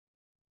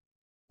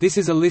This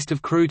is a list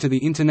of crew to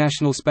the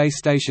International Space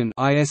Station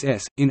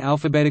 (ISS) in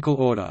alphabetical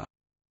order.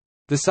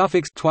 The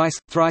suffix twice,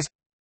 thrice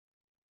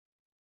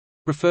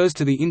refers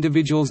to the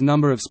individual's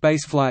number of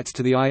space flights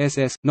to the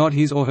ISS, not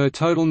his or her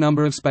total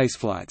number of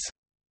spaceflights.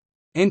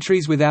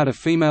 Entries without a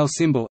female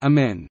symbol are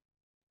men.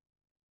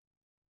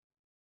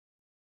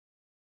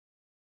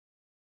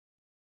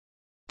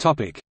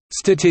 Topic: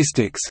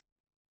 Statistics.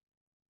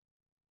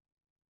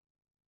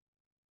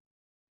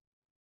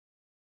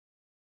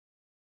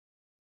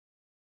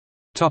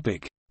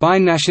 Topic: By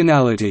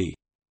nationality.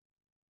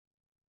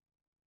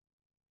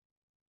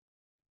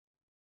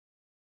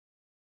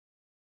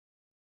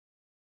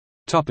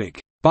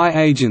 Topic: By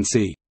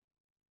agency.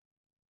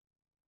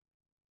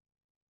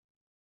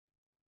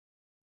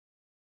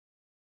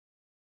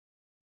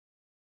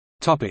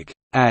 Topic: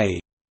 A.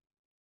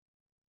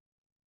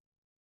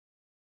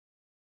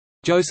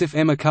 Joseph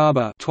M.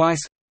 Akaba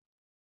twice.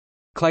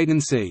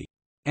 Clayton C.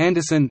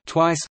 Anderson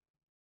twice.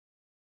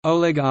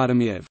 Oleg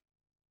Artemyev.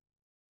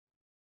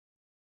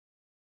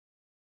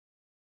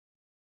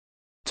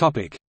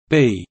 Topic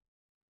B.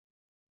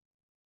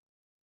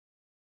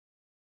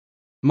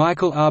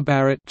 Michael R.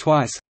 Barrett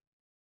twice.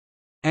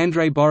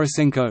 Andrei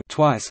Borisenko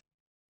twice.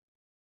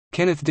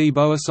 Kenneth D.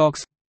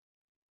 Bowersox.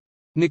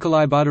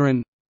 Nikolai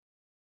Buterin.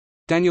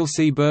 Daniel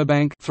C.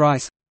 Burbank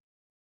thrice.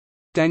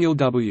 Daniel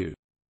W.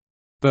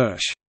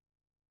 Bursch.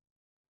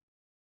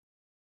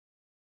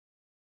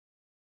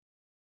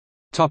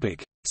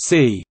 Topic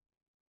C.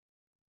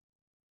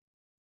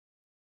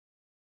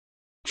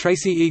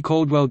 Tracy E.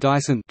 Caldwell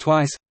Dyson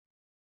twice.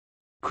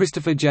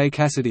 Christopher J.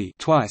 Cassidy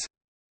twice.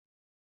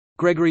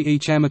 Gregory E.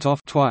 Chamitoff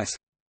twice.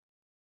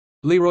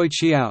 Leroy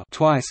Chiao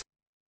twice.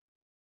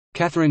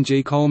 Catherine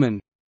G. Coleman.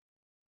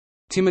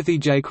 Timothy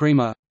J.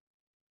 Creamer.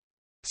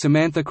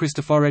 Samantha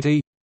Cristoforetti.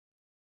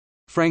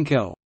 Frank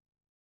L.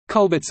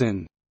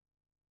 Culbertson.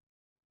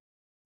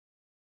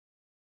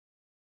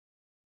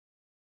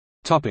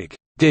 Topic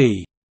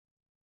D.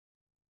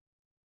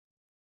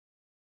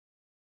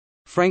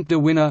 Frank de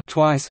Winner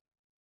twice.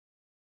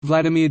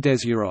 Vladimir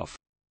Desyurov.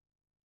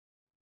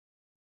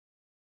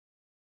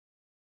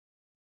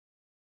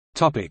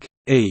 Topic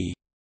E.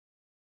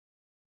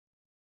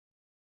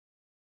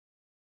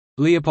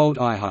 Leopold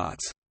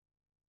Eyharts.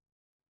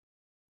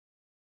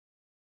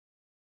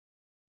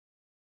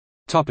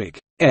 Topic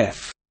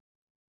F.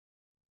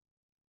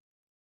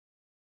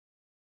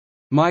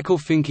 Michael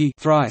Finke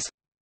thrice.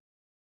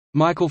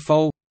 Michael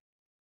Foale.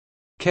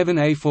 Kevin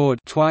A. Ford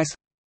twice.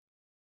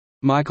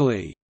 Michael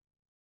E.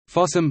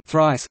 Fossum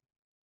thrice.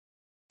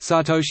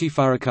 Satoshi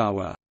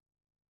Furukawa.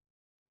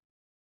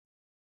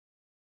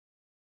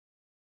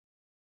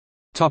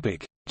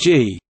 Topic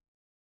G.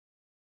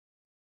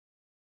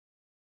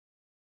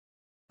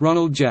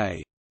 Ronald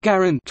J.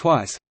 Garin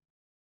twice.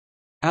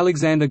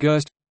 Alexander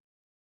Gerst.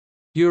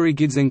 Yuri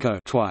Gidzenko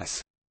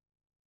twice.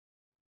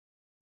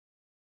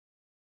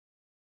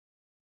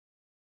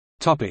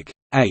 Topic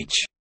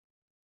H.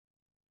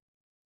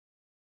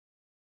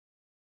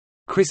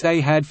 Chris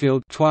A.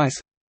 Hadfield twice.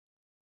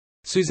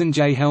 Susan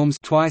J. Helms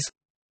twice.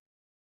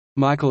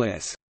 Michael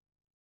S.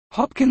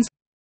 Hopkins.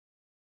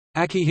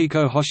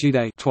 Akihiko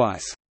Hoshide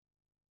twice.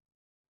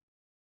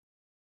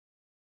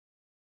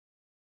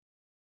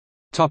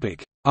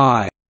 Topic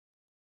I.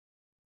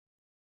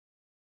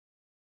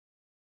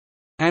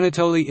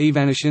 Anatoly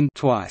Ivanishin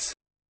twice.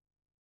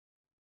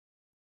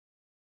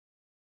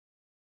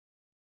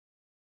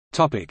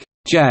 Topic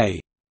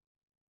J.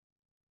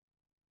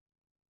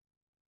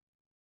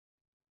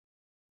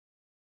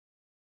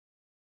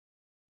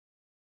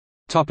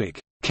 Topic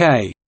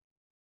K.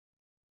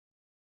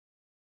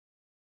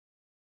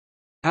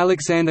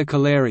 Alexander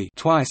Kaleri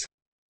twice.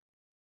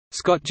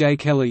 Scott J.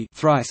 Kelly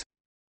thrice.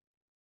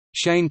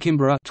 Shane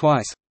Kimbrough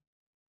twice.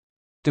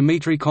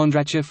 Dmitry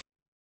Kondrachev.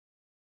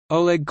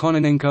 Oleg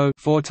Kononenko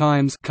 4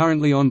 times,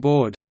 currently on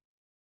board.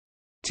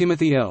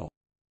 Timothy L.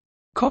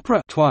 Kopra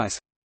twice.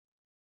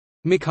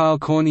 Mikhail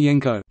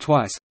Kornienko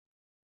twice.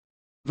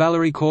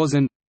 Valery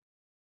Korzun.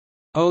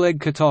 Oleg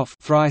Kotov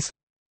thrice.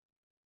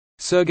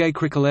 Sergei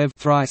Krikalev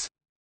thrice.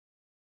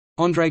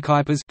 Andrei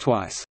Kuipers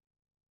twice.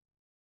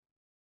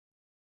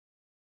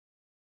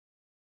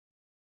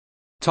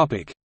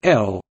 Topic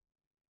L.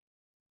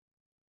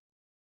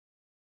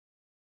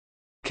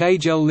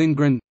 Kjell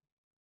Lindgren.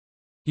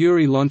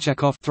 Yuri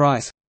Lonchakov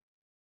thrice.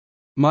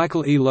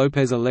 Michael E.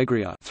 Lopez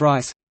Alegria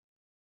thrice.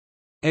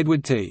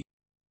 Edward T.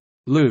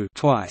 Liu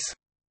twice.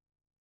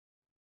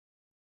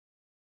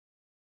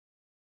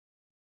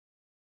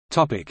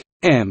 Topic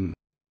M.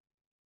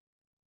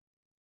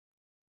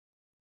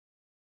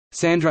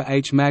 Sandra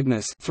H.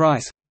 Magnus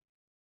thrice.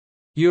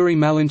 Yuri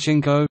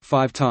Malenchenko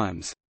 5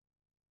 times.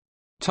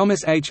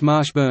 Thomas H.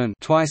 Marshburn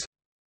twice.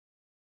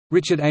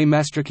 Richard A.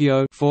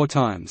 Mastricchio 4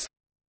 times.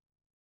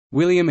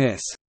 William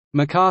S.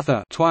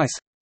 MacArthur twice.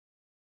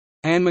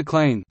 Anne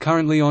McLean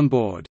currently on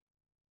board.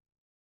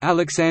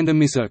 Alexander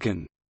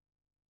Misurkin.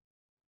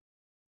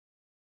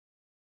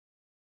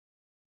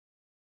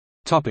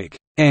 Topic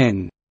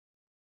N.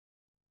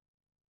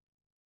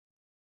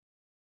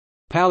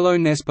 Paolo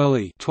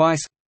Nespoli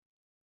twice.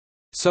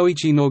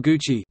 Soichi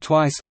Noguchi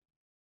twice,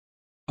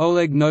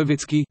 Oleg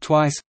Novitsky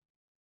twice,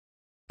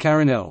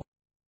 Karen L.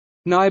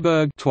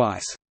 Nyberg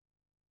twice.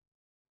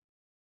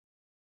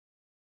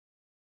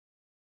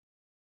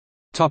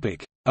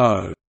 Topic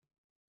O.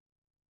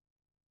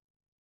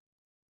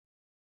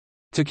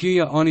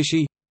 Takuya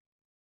Onishi,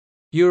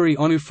 Yuri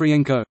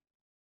Onufrienko,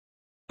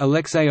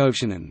 Alexei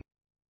Ovshanin.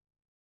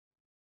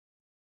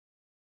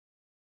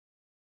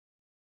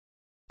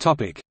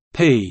 Topic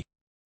P.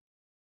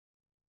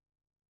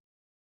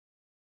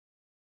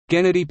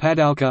 Gennady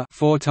Padalka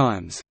 4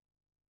 times,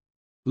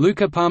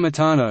 Luca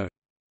Parmitano,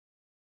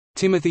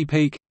 Timothy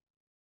Peake,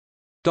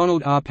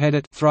 Donald R.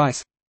 Pettit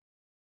thrice,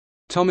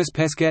 Thomas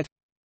Pesquet,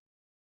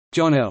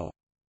 John L.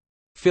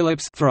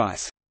 Phillips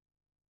thrice.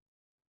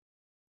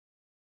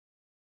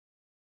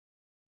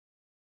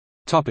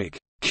 Topic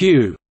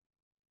Q.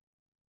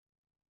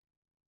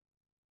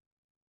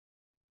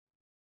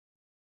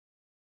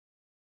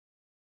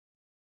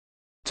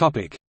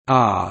 Topic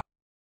R.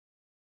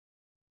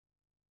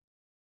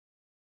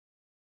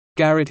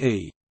 Garrett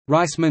E.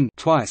 Reisman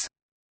twice,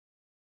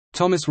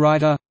 Thomas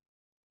Reiter,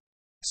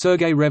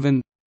 Sergei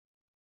Revin,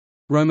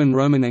 Roman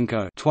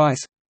Romanenko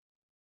twice,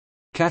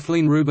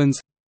 Kathleen Rubens,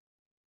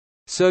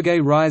 Sergei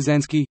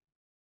Ryazansky,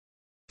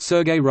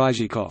 Sergei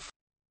Ryzhikov.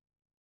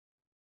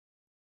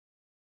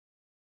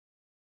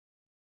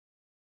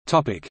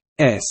 Topic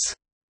S.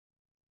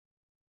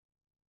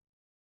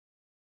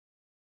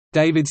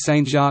 David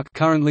St. Jacques,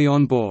 currently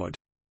on board,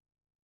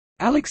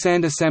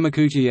 Alexander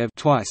Samokuchiev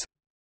twice,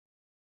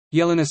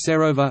 Yelena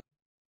Serova,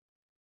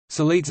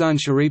 Selitsyn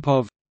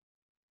Sharipov,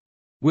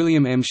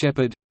 William M.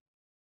 Shepard,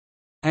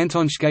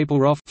 Anton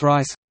Shkaplerov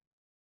thrice,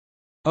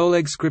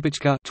 Oleg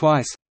Skripachka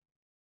twice,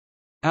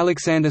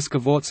 Alexander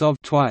Skvortsov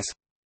twice,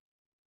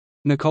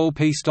 Nicole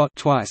P. Stott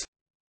twice,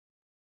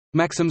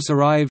 Maxim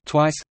Sarayev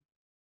twice,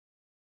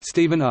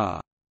 Stephen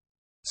R.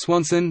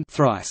 Swanson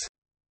thrice.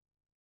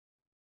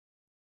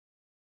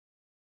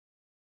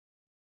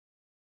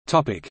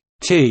 Topic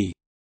T.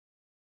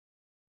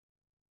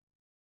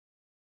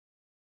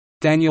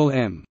 Daniel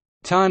M.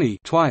 Tani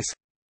twice,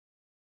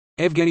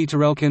 Evgeny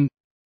Tarelkin,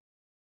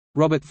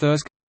 Robert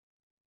Thirsk,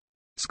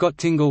 Scott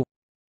Tingle,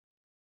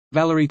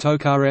 Valery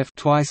Tokarev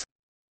twice,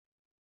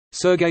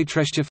 Sergei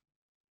Treshchev,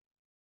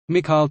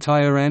 Mikhail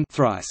Tyaran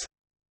thrice.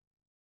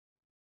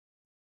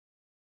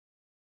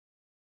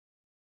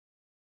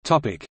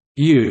 Topic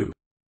U.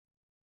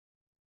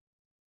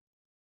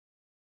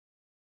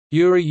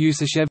 Yuri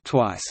Yusashev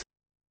twice.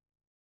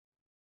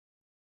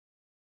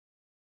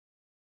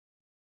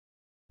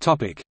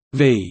 Topic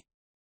V.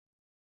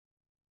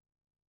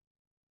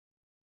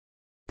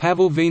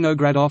 Pavel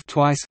Vinogradov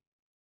twice,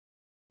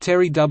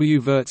 Terry W.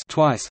 Virts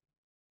twice,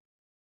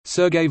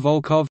 Sergei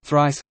Volkov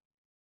thrice,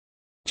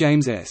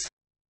 James S.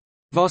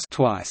 Voss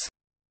twice.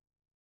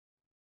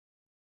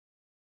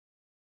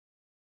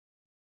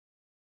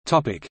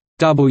 Topic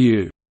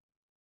W.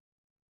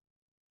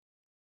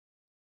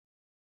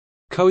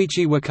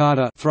 Koichi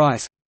Wakata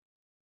thrice,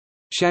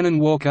 Shannon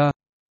Walker,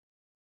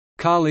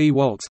 Carl E.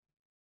 Waltz,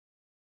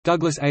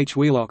 Douglas H.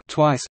 Wheelock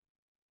twice,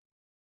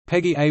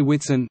 Peggy A.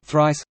 Whitson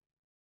thrice,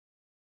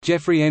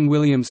 Jeffrey N.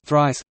 Williams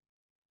thrice,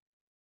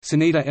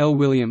 Sunita L.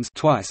 Williams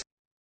twice,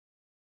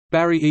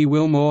 Barry E.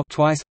 Wilmore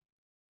twice,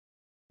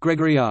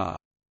 Gregory R.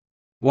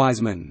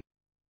 Wiseman.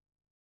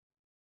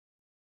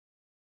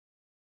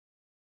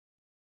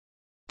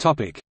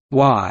 Topic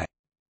Y.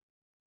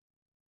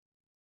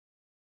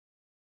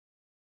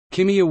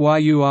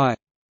 Kimiya Yui,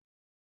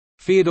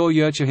 Fyodor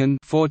Yurchahin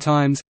 4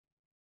 times.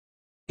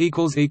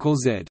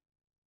 Z.